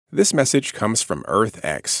This message comes from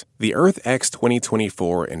EarthX. The EarthX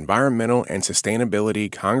 2024 Environmental and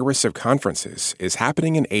Sustainability Congress of Conferences is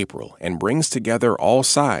happening in April and brings together all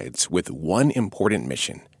sides with one important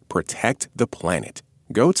mission: protect the planet.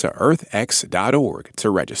 Go to earthx.org to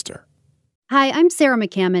register. Hi, I'm Sarah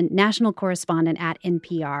McCammon, national correspondent at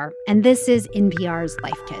NPR, and this is NPR's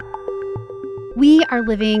Life Kit. We are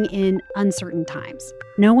living in uncertain times.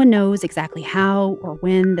 No one knows exactly how or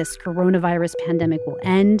when this coronavirus pandemic will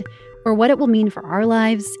end, or what it will mean for our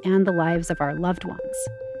lives and the lives of our loved ones.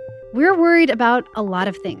 We're worried about a lot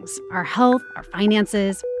of things: our health, our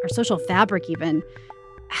finances, our social fabric even.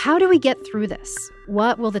 How do we get through this?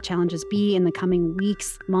 What will the challenges be in the coming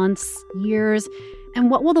weeks, months, years? And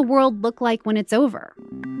what will the world look like when it's over?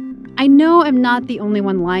 I know I'm not the only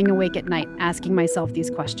one lying awake at night asking myself these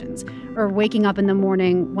questions, or waking up in the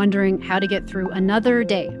morning wondering how to get through another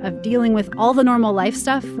day of dealing with all the normal life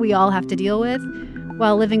stuff we all have to deal with,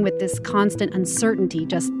 while living with this constant uncertainty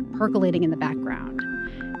just percolating in the background.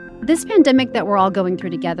 This pandemic that we're all going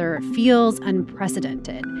through together feels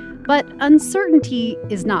unprecedented, but uncertainty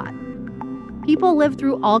is not. People live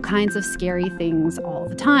through all kinds of scary things all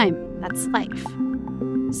the time. That's life.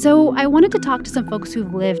 So I wanted to talk to some folks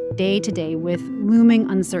who've lived day to day with looming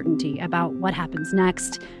uncertainty about what happens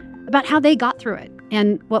next, about how they got through it,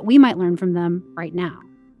 and what we might learn from them right now.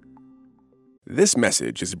 This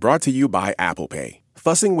message is brought to you by Apple Pay.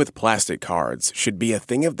 Fussing with plastic cards should be a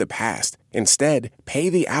thing of the past. Instead, pay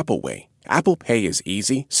the Apple way. Apple Pay is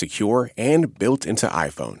easy, secure, and built into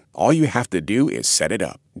iPhone. All you have to do is set it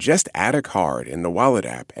up. Just add a card in the Wallet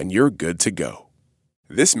app and you're good to go.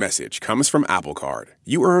 This message comes from Apple Card.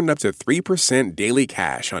 You earn up to 3% daily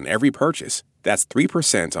cash on every purchase. That's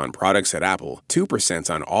 3% on products at Apple,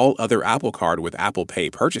 2% on all other Apple Card with Apple Pay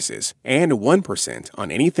purchases, and 1%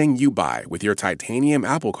 on anything you buy with your titanium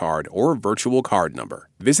Apple Card or virtual card number.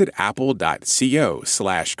 Visit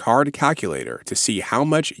apple.co/card calculator to see how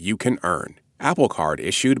much you can earn. Apple Card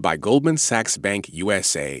issued by Goldman Sachs Bank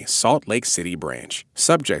USA, Salt Lake City branch.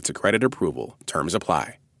 Subject to credit approval. Terms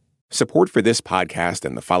apply. Support for this podcast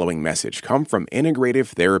and the following message come from Integrative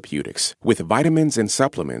Therapeutics, with vitamins and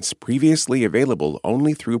supplements previously available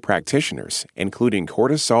only through practitioners, including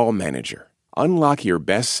Cortisol Manager. Unlock your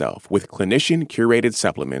best self with clinician-curated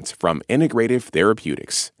supplements from Integrative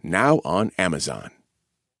Therapeutics, now on Amazon.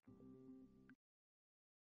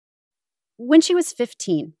 When she was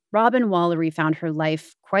 15, Robin Walery found her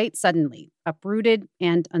life quite suddenly uprooted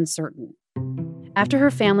and uncertain. After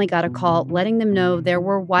her family got a call letting them know there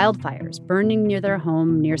were wildfires burning near their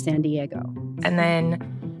home near San Diego. And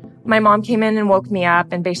then my mom came in and woke me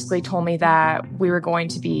up and basically told me that we were going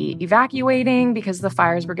to be evacuating because the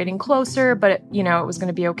fires were getting closer, but it was going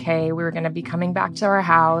to be okay. We were going to be coming back to our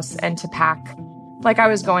house and to pack like I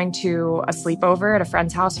was going to a sleepover at a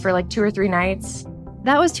friend's house for like 2 or 3 nights.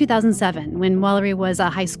 That was 2007, when Walery was a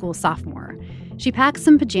high school sophomore. She packed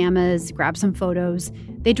some pajamas, grabbed some photos.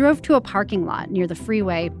 They drove to a parking lot near the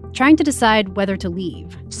freeway, trying to decide whether to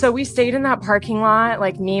leave. So we stayed in that parking lot,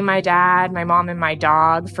 like me, my dad, my mom, and my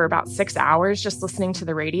dog, for about 6 hours, just listening to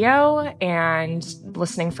the radio and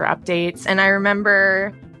listening for updates. And I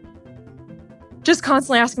remember just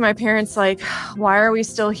constantly asking my parents, like, why are we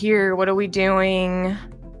still here? What are we doing?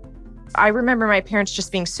 I remember my parents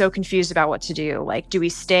just being so confused about what to do. Like, do we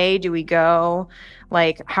stay? Do we go?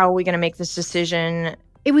 Like, how are we going to make this decision?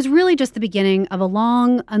 It was really just the beginning of a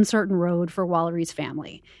long, uncertain road for Walery's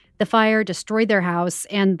family. The fire destroyed their house,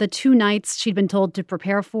 and the 2 nights she'd been told to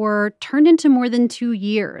prepare for turned into more than 2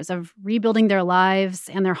 years of rebuilding their lives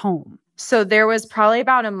and their home. So there was probably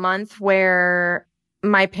about a month where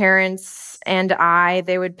my parents and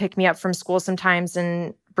they would pick me up from school sometimes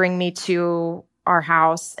and bring me to our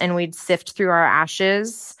house, and we'd sift through our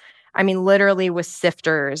ashes. I mean, literally with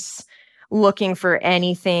sifters, looking for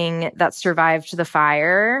anything that survived the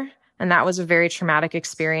fire. And that was a very traumatic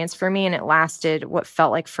experience for me, and it lasted what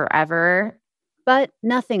felt like forever. But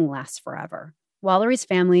nothing lasts forever. Walery's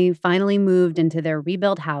family finally moved into their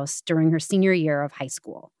rebuilt house during her senior year of high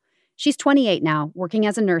school. She's 28 now, working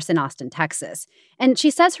as a nurse in Austin, Texas. And she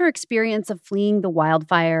says her experience of fleeing the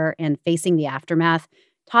wildfire and facing the aftermath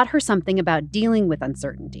taught her something about dealing with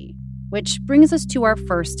uncertainty, which brings us to our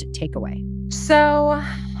first takeaway. So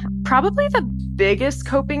probably the biggest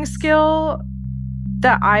coping skill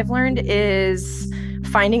that I've learned is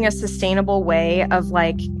finding a sustainable way of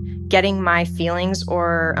like getting my feelings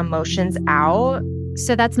or emotions out.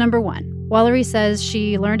 So that's number 1. Walery says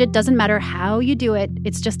she learned it doesn't matter how you do it.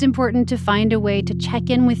 It's just important to find a way to check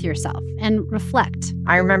in with yourself and reflect.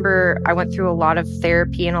 I remember I went through a lot of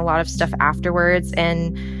therapy and a lot of stuff afterwards,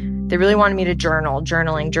 and They really wanted me to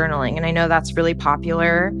journaling. And I know that's really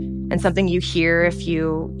popular and something you hear if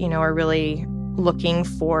you are really looking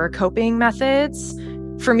for coping methods.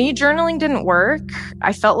 For me, journaling didn't work.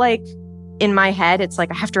 I felt like in my head, it's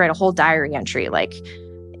like I have to write a whole diary entry. Like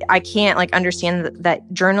I can't understand that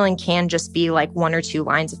journaling can just be like 1 or 2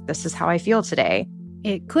 lines of this is how I feel today.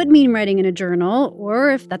 It could mean writing in a journal, or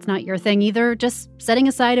if that's not your thing either, just setting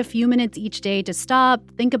aside a few minutes each day to stop,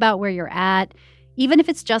 think about where you're at, even if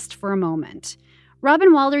it's just for a moment.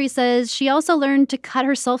 Robin Walery says she also learned to cut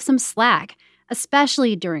herself some slack,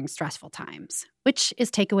 especially during stressful times, which is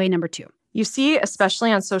takeaway number 2. You see,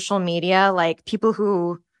 especially on social media, like people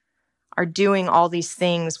who are doing all these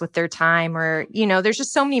things with their time, or, there's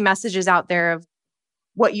just so many messages out there of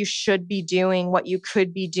what you should be doing, what you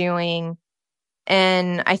could be doing.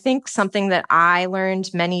 And I think something that I learned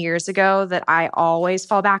many years ago that I always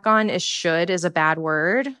fall back on is should is a bad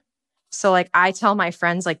word. So I tell my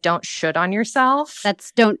friends, don't should on yourself.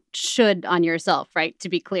 That's don't should on yourself, right? To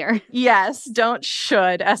be clear. Yes, don't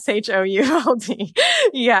should, SHOULD.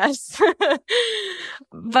 Yes.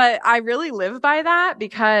 But I really live by that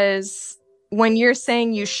because when you're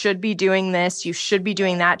saying you should be doing this, you should be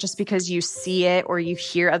doing that just because you see it or you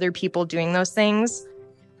hear other people doing those things.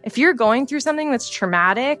 If you're going through something that's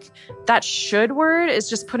traumatic, that should word is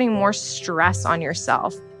just putting more stress on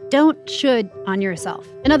yourself. Don't should on yourself.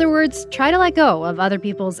 In other words, try to let go of other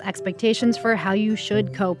people's expectations for how you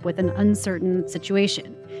should cope with an uncertain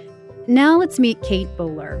situation. Now let's meet Kate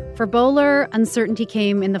Bowler. For Bowler, uncertainty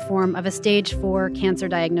came in the form of a stage 4 cancer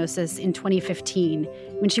diagnosis in 2015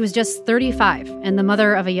 when she was just 35 and the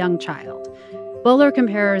mother of a young child. Bowler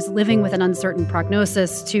compares living with an uncertain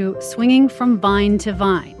prognosis to swinging from vine to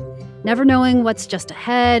vine, never knowing what's just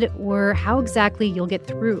ahead or how exactly you'll get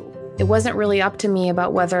through. It wasn't really up to me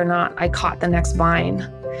about whether or not I caught the next vine.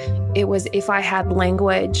 It was if I had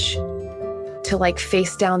language to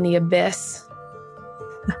face down the abyss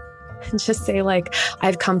and just say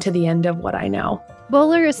I've come to the end of what I know.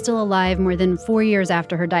 Bowler is still alive more than 4 years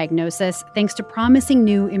after her diagnosis, thanks to promising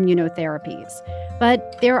new immunotherapies.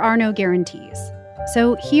 But there are no guarantees.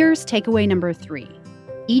 So here's takeaway number 3.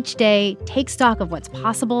 Each day, take stock of what's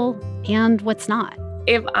possible and what's not.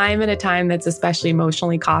 If I'm in a time that's especially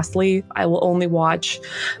emotionally costly, I will only watch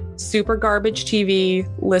super garbage TV,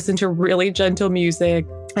 listen to really gentle music,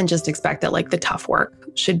 and just expect that the tough work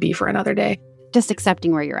should be for another day. Just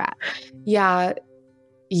accepting where you're at.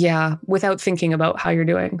 Yeah, without thinking about how you're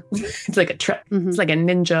doing. It's like a trip. Mm-hmm. It's like a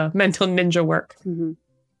mental ninja work. Mm-hmm.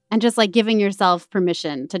 And just giving yourself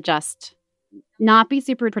permission to just not be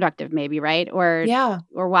super productive maybe, right? Or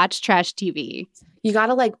watch trash TV. You got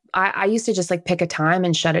to I used to just pick a time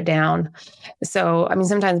and shut it down. So,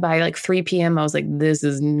 sometimes by 3 p.m. I was like, this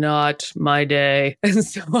is not my day. And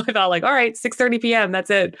so I thought all right, 6:30 p.m.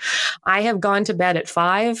 That's it. I have gone to bed at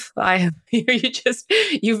 5.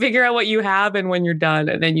 You figure out what you have and when you're done,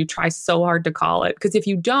 and then you try so hard to call it. Because if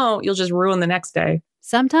you don't, you'll just ruin the next day.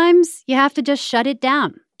 Sometimes you have to just shut it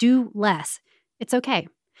down. Do less. It's okay.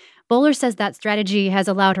 Bowler says that strategy has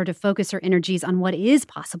allowed her to focus her energies on what is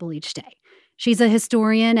possible each day. She's a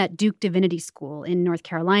historian at Duke Divinity School in North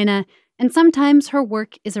Carolina, and sometimes her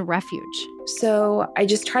work is a refuge. So I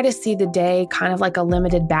just try to see the day kind of like a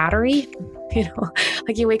limited battery.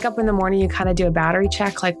 You wake up in the morning, you kind of do a battery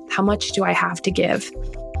check, how much do I have to give?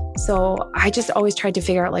 So I just always tried to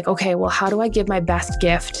figure out okay, well, how do I give my best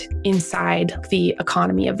gift inside the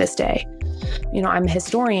economy of this day? I'm a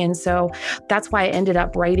historian, so that's why I ended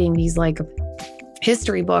up writing these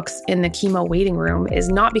history books in the chemo waiting room is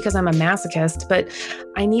not because I'm a masochist, but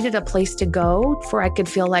I needed a place to go where I could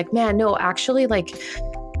feel man, no, actually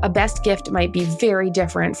a best gift might be very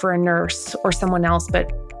different for a nurse or someone else,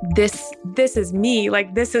 but this is me,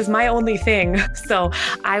 this is my only thing. So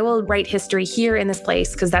I will write history here in this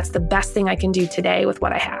place because that's the best thing I can do today with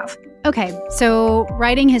what I have. Okay, so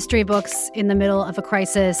writing history books in the middle of a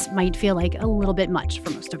crisis might feel a little bit much for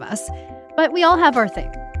most of us, but we all have our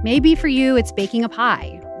thing. Maybe for you, it's baking a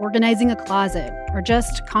pie, organizing a closet, or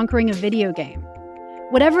just conquering a video game.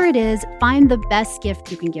 Whatever it is, find the best gift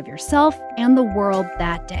you can give yourself and the world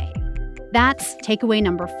that day. That's takeaway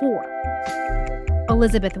number 4.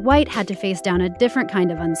 Elizabeth White had to face down a different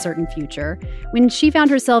kind of uncertain future when she found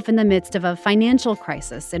herself in the midst of a financial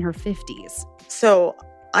crisis in her 50s. So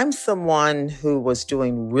I'm someone who was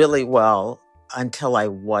doing really well until I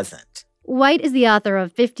wasn't. White is the author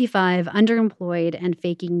of 55, Underemployed, and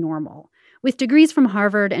Faking Normal. With degrees from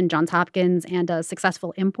Harvard and Johns Hopkins and a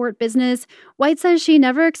successful import business, White says she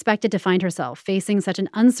never expected to find herself facing such an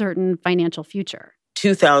uncertain financial future.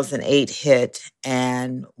 2008 hit,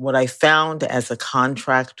 and what I found as a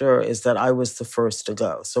contractor is that I was the first to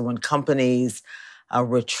go. So when companies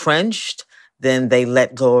retrenched, then they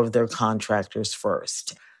let go of their contractors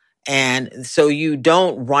first. And so you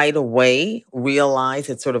don't right away realize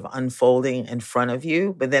it's sort of unfolding in front of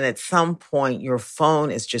you, but then at some point your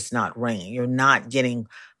phone is just not ringing. You're not getting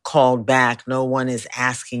called back. No one is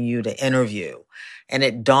asking you to interview. And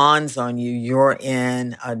it dawns on you, you're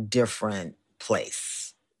in a different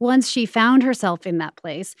place. Once she found herself in that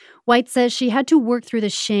place, White says she had to work through the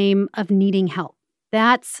shame of needing help.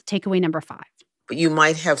 That's takeaway number 5. But you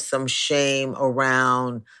might have some shame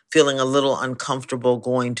around feeling a little uncomfortable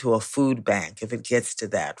going to a food bank, if it gets to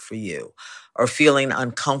that for you, or feeling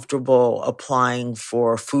uncomfortable applying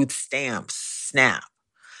for food stamps, SNAP,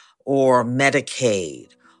 or Medicaid,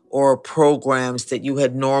 or programs that you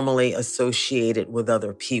had normally associated with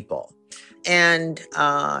other people. And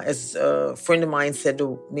as a friend of mine said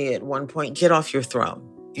to me at one point, get off your throne.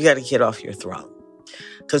 You got to get off your throne.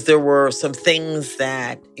 Because there were some things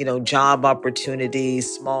that, job opportunities,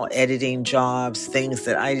 small editing jobs, things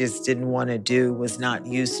that I just didn't want to do, was not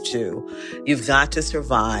used to. You've got to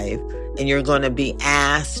survive, and you're going to be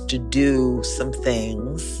asked to do some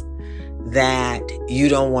things that you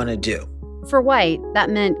don't want to do. For White, that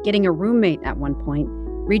meant getting a roommate at one point,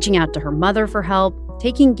 reaching out to her mother for help,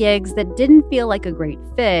 taking gigs that didn't feel like a great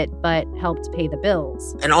fit but helped pay the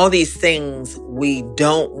bills. And all these things we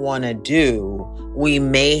don't want to do, we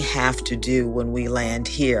may have to do when we land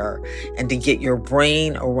here. And to get your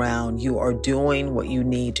brain around, you are doing what you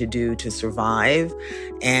need to do to survive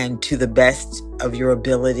and to the best of your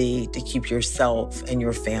ability to keep yourself and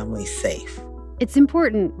your family safe. It's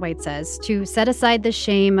important, White says, to set aside the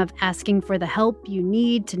shame of asking for the help you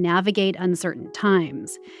need to navigate uncertain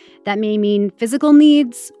times. That may mean physical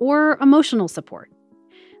needs or emotional support.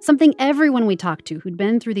 Something everyone we talked to who'd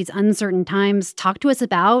been through these uncertain times talked to us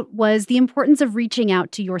about was the importance of reaching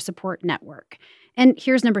out to your support network. And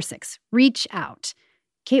here's number 6, reach out.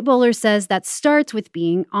 Kate Bowler says that starts with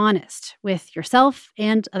being honest with yourself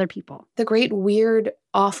and other people. The great, weird,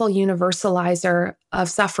 awful universalizer of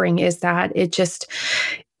suffering is that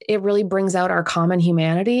it really brings out our common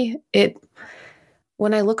humanity.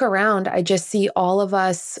 When I look around, I just see all of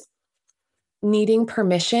us needing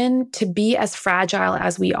permission to be as fragile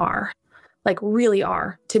as we are, like really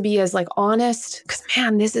are, to be as honest. Because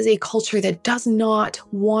man, this is a culture that does not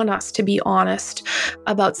want us to be honest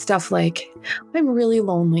about stuff like, I'm really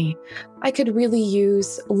lonely. I could really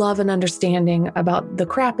use love and understanding about the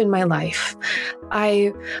crap in my life.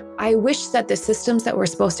 I wish that the systems that were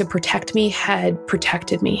supposed to protect me had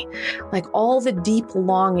protected me. Like all the deep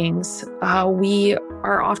longings we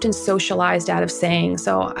are often socialized out of saying.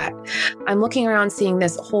 So I'm looking around seeing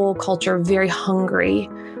this whole culture very hungry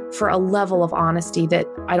for a level of honesty that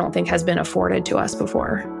I don't think has been afforded to us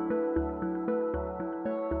before.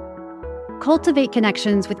 Cultivate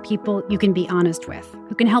connections with people you can be honest with,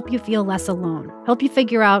 who can help you feel less alone, help you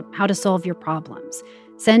figure out how to solve your problems.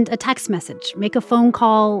 Send a text message, make a phone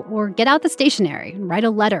call, or get out the stationery and write a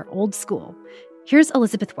letter, old school. Here's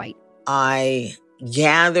Elizabeth White. I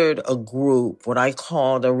gathered a group, what I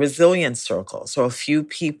called a resilience circle. So a few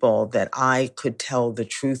people that I could tell the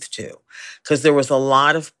truth to, because there was a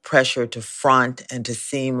lot of pressure to front and to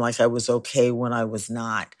seem like I was okay when I was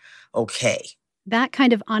not okay. That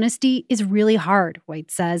kind of honesty is really hard, White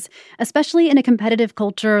says, especially in a competitive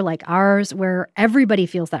culture like ours where everybody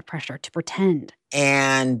feels that pressure to pretend.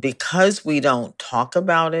 And because we don't talk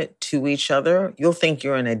about it to each other, you'll think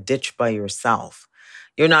you're in a ditch by yourself.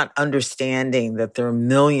 You're not understanding that there are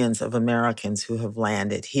millions of Americans who have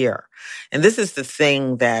landed here. And this is the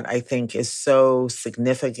thing that I think is so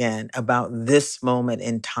significant about this moment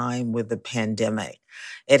in time with the pandemic.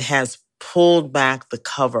 It has pulled back the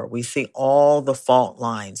cover. We see all the fault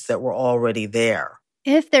lines that were already there.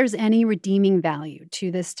 If there's any redeeming value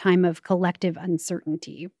to this time of collective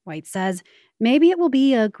uncertainty, White says, maybe it will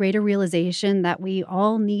be a greater realization that we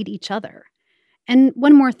all need each other. And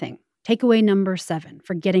one more thing, takeaway number 7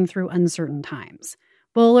 for getting through uncertain times.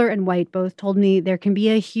 Bowler and White both told me there can be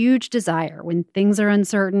a huge desire when things are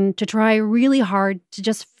uncertain to try really hard to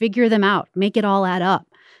just figure them out, make it all add up.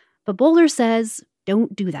 But Bowler says,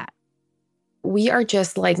 don't do that. We are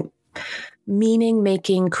just like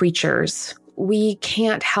meaning-making creatures. We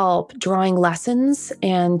can't help drawing lessons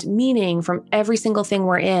and meaning from every single thing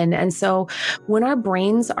we're in. And so when our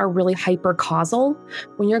brains are really hyper-causal,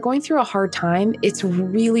 when you're going through a hard time, it's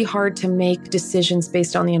really hard to make decisions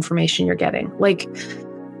based on the information you're getting. Like,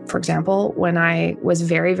 for example, when I was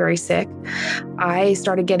very, very sick, I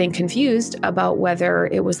started getting confused about whether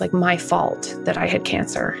it was like my fault that I had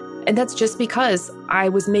cancer. And that's just because I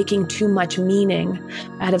was making too much meaning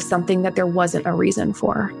out of something that there wasn't a reason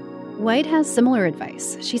for. White has similar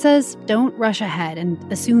advice. She says, don't rush ahead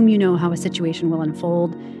and assume you know how a situation will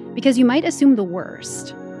unfold, because you might assume the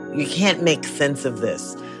worst. You can't make sense of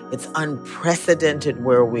this. It's unprecedented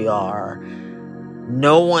where we are.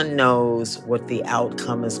 No one knows what the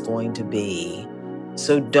outcome is going to be.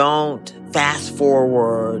 So don't fast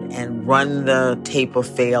forward and run the tape of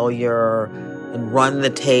failure and run the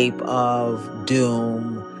tape of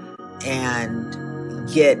doom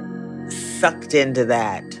and get sucked into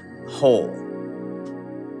that hole.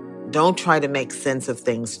 Don't try to make sense of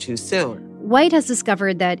things too soon. White has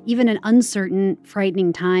discovered that even an uncertain,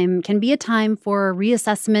 frightening time can be a time for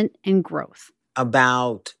reassessment and growth.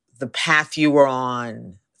 About the path you were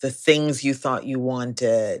on, the things you thought you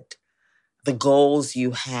wanted, the goals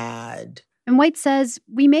you had. And White says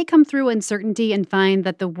we may come through uncertainty and find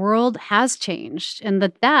that the world has changed and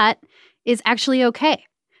that is actually okay.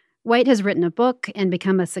 White has written a book and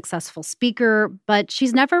become a successful speaker, but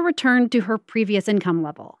she's never returned to her previous income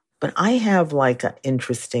level. But I have like an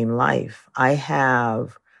interesting life. I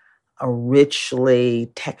have a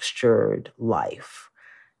richly textured life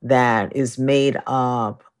that is made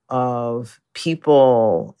up of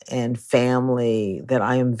people and family that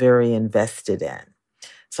I am very invested in.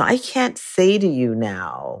 So I can't say to you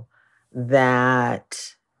now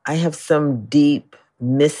that I have some deep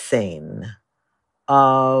missing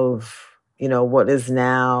of, what is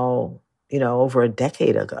now, over a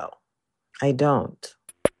decade ago. I don't.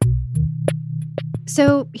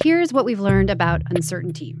 So here's what we've learned about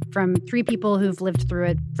uncertainty from 3 people who've lived through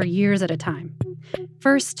it for years at a time.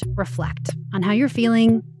 First, reflect on how you're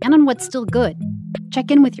feeling and on what's still good. Check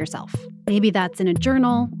in with yourself. Maybe that's in a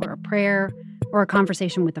journal or a prayer or a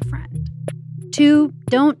conversation with a friend. 2,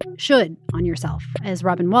 don't should on yourself, as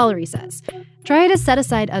Robin Wallery says. Try to set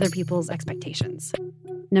aside other people's expectations.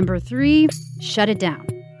 Number 3, shut it down.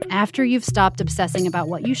 After you've stopped obsessing about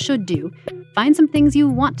what you should do, find some things you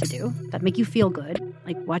want to do that make you feel good,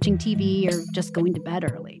 like watching TV or just going to bed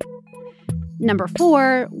early. Number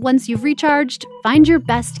 4, once you've recharged, find your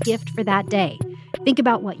best gift for that day. Think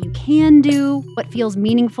about what you can do, what feels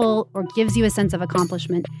meaningful or gives you a sense of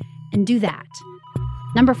accomplishment, and do that.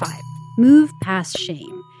 Number 5, move past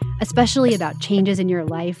shame, especially about changes in your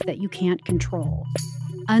life that you can't control.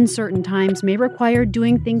 Uncertain times may require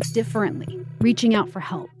doing things differently, reaching out for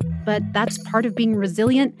help, but that's part of being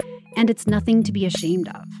resilient, and it's nothing to be ashamed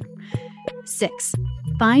of. 6,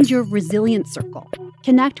 find your resilient circle.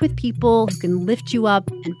 Connect with people who can lift you up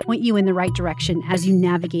and point you in the right direction as you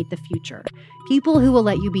navigate the future. People who will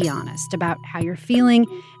let you be honest about how you're feeling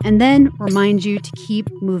and then remind you to keep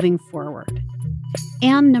moving forward.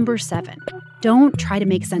 And number 7, don't try to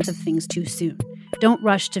make sense of things too soon. Don't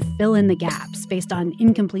rush to fill in the gaps based on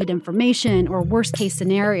incomplete information or worst-case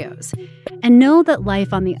scenarios. And know that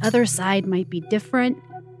life on the other side might be different,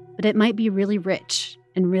 but it might be really rich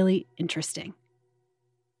and really interesting.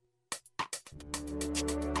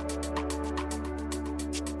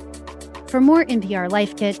 For more NPR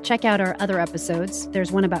Life Kit, check out our other episodes.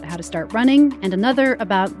 There's one about how to start running and another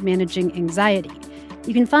about managing anxiety.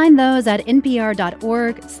 You can find those at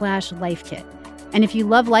npr.org/lifekit. And if you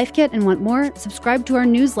love Life Kit and want more, subscribe to our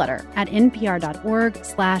newsletter at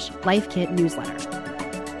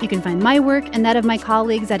npr.org/lifekitnewsletter. You can find my work and that of my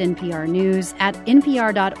colleagues at NPR News at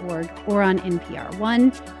npr.org or on NPR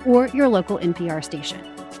One or your local NPR station.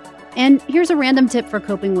 And here's a random tip for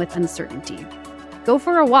coping with uncertainty. Go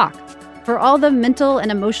for a walk. For all the mental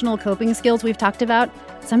and emotional coping skills we've talked about,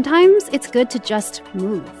 sometimes it's good to just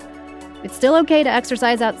move. It's still okay to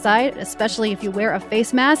exercise outside, especially if you wear a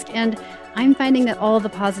face mask, and I'm finding that all the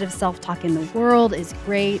positive self-talk in the world is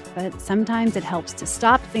great, but sometimes it helps to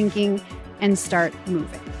stop thinking and start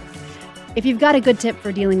moving. If you've got a good tip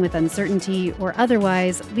for dealing with uncertainty or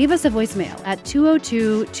otherwise, leave us a voicemail at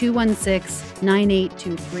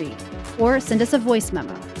 202-216-9823 or send us a voice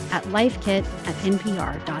memo at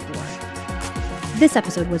lifekit@npr.org. This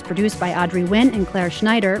episode was produced by Audrey Nguyen and Claire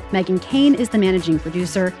Schneider. Megan Kane is the managing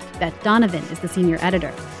producer. Beth Donovan is the senior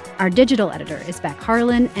editor. Our digital editor is Beck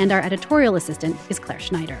Harlan, and our editorial assistant is Claire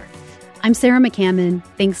Schneider. I'm Sarah McCammon.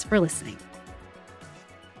 Thanks for listening.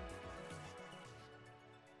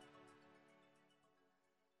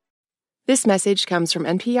 This message comes from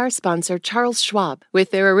NPR sponsor Charles Schwab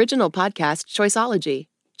with their original podcast, Choiceology.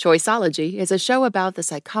 Choiceology is a show about the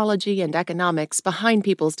psychology and economics behind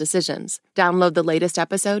people's decisions. Download the latest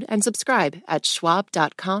episode and subscribe at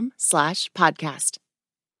schwab.com/podcast.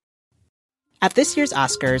 At this year's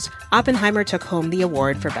Oscars, Oppenheimer took home the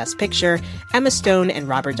award for Best Picture, Emma Stone and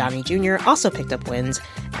Robert Downey Jr. also picked up wins,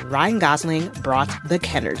 and Ryan Gosling brought the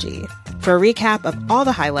Kenergy. For a recap of all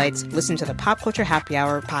the highlights, listen to the Pop Culture Happy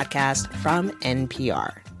Hour podcast from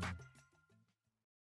NPR.